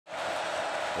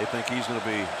They think he's going to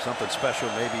be something special,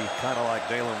 maybe kind of like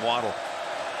Dalen Waddle.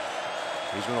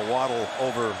 He's going to waddle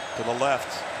over to the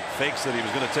left. Fakes that he was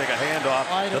going to take a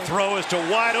handoff. The throw is to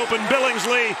wide open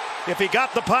Billingsley. If he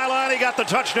got the pylon, he got the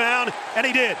touchdown, and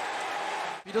he did.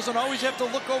 He doesn't always have to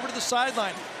look over to the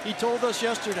sideline. He told us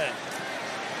yesterday.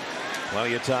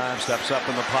 Plenty of time, steps up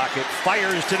in the pocket,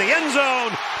 fires to the end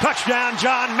zone. Touchdown,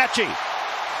 John Mechie.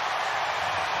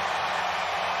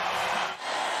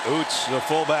 Oots, the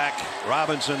fullback.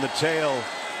 Robinson, the tail.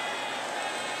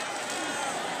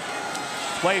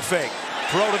 Play fake.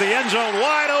 Throw to the end zone,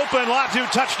 wide open.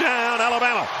 Latu, touchdown,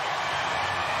 Alabama.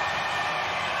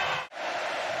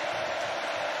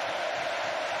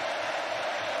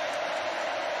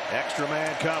 Extra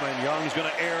man coming. Young's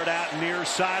going to air it out near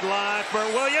sideline for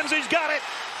Williams. He's got it.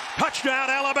 Touchdown,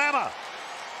 Alabama.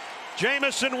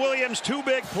 Jamison Williams, 2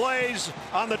 big plays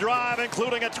on the drive,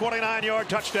 including a 29-yard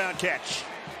touchdown catch.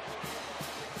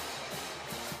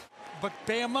 But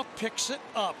Bama picks it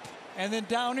up. And then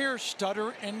down here,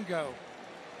 stutter and go.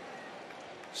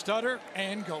 Stutter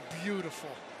and go. Beautiful.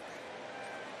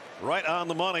 Right on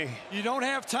the money. You don't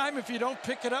have time if you don't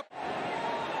pick it up.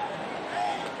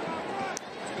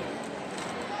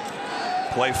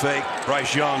 Play fake.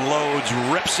 Bryce Young loads,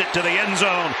 rips it to the end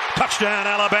zone. Touchdown,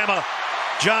 Alabama.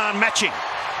 John Mechie.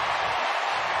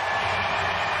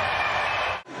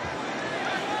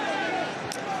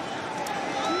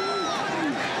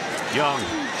 Young.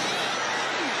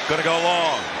 Gonna go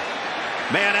long.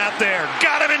 Man out there.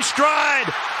 Got him in stride.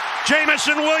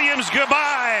 Jamison Williams,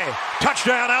 goodbye.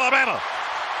 Touchdown, Alabama.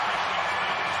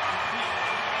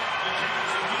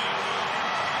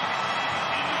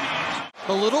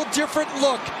 A little different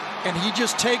look, and he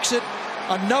just takes it.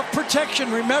 Enough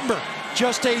protection. Remember,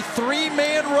 just a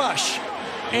 3-man rush.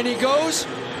 And he goes.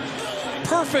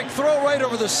 Perfect throw right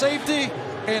over the safety.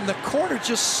 And the corner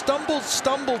just stumbled,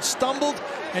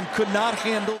 and could not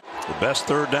handle. The best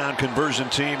 3rd down conversion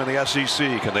team in the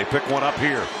SEC. Can they pick one up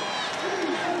here?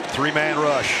 3-man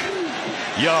rush.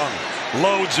 Young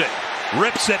loads it,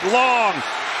 rips it long.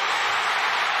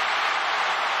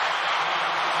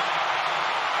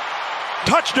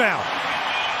 Touchdown.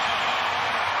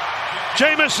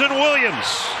 Jamison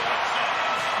Williams.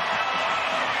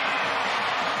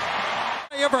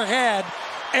 I ever had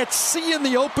at seeing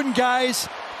the open guys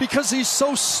because he's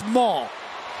so small.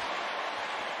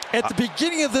 At the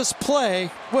beginning of this play,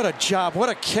 what a job, what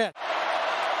a catch.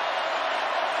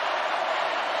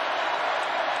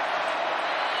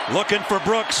 Looking for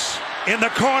Brooks in the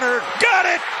corner. Got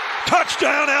it!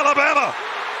 Touchdown, Alabama!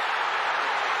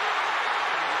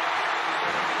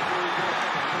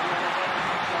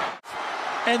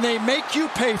 And they make you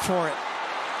pay for it.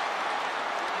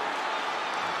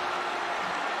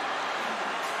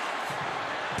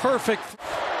 Perfect.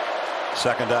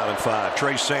 2nd down and 5.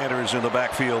 Trey Sanders in the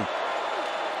backfield.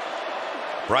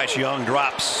 Bryce Young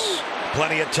drops.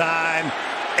 Plenty of time.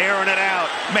 Airing it out.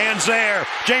 Man's there.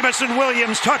 Jamison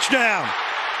Williams, touchdown.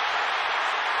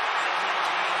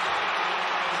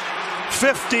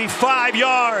 55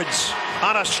 yards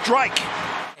on a strike.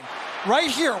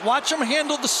 Right here, watch him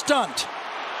handle the stunt.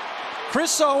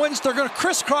 Chris Owens, they're going to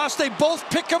crisscross. They both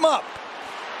pick him up.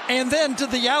 And then to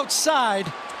the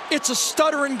outside, it's a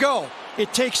stutter and go.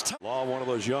 It takes time. Law, one of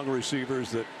those young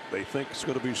receivers that they think is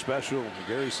going to be special.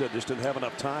 Gary said just didn't have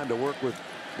enough time to work with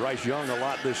Bryce Young a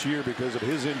lot this year because of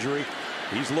his injury.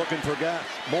 He's looking for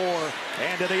more.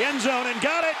 And to the end zone and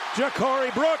got it.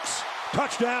 Ja'Cory Brooks.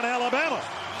 Touchdown, Alabama.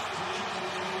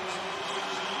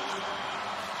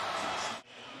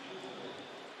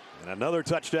 And another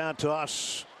touchdown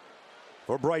toss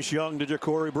for Bryce Young to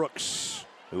Ja'Cory Brooks,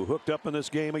 who hooked up in this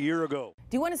game a year ago.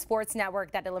 Do you want a sports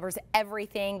network that delivers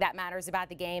everything that matters about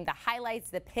the game? The highlights,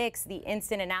 the picks, the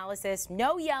instant analysis,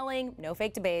 no yelling, no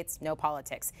fake debates, no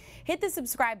politics. Hit the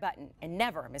subscribe button and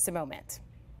never miss a moment.